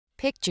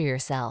Picture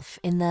yourself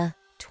in the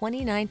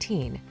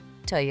 2019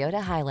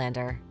 Toyota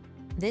Highlander.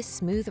 This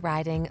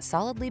smooth-riding,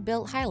 solidly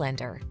built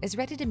Highlander is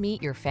ready to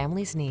meet your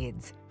family's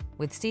needs.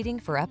 With seating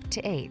for up to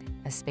 8,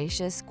 a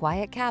spacious,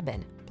 quiet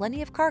cabin,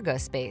 plenty of cargo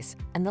space,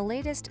 and the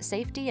latest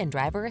safety and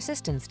driver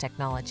assistance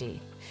technology,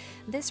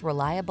 this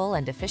reliable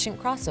and efficient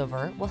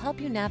crossover will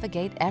help you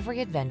navigate every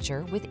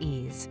adventure with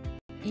ease.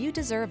 You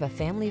deserve a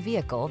family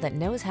vehicle that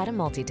knows how to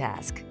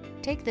multitask.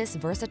 Take this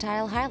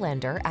versatile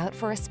Highlander out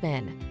for a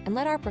spin and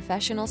let our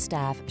professional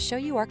staff show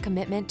you our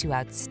commitment to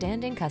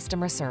outstanding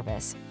customer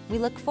service. We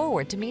look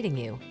forward to meeting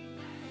you.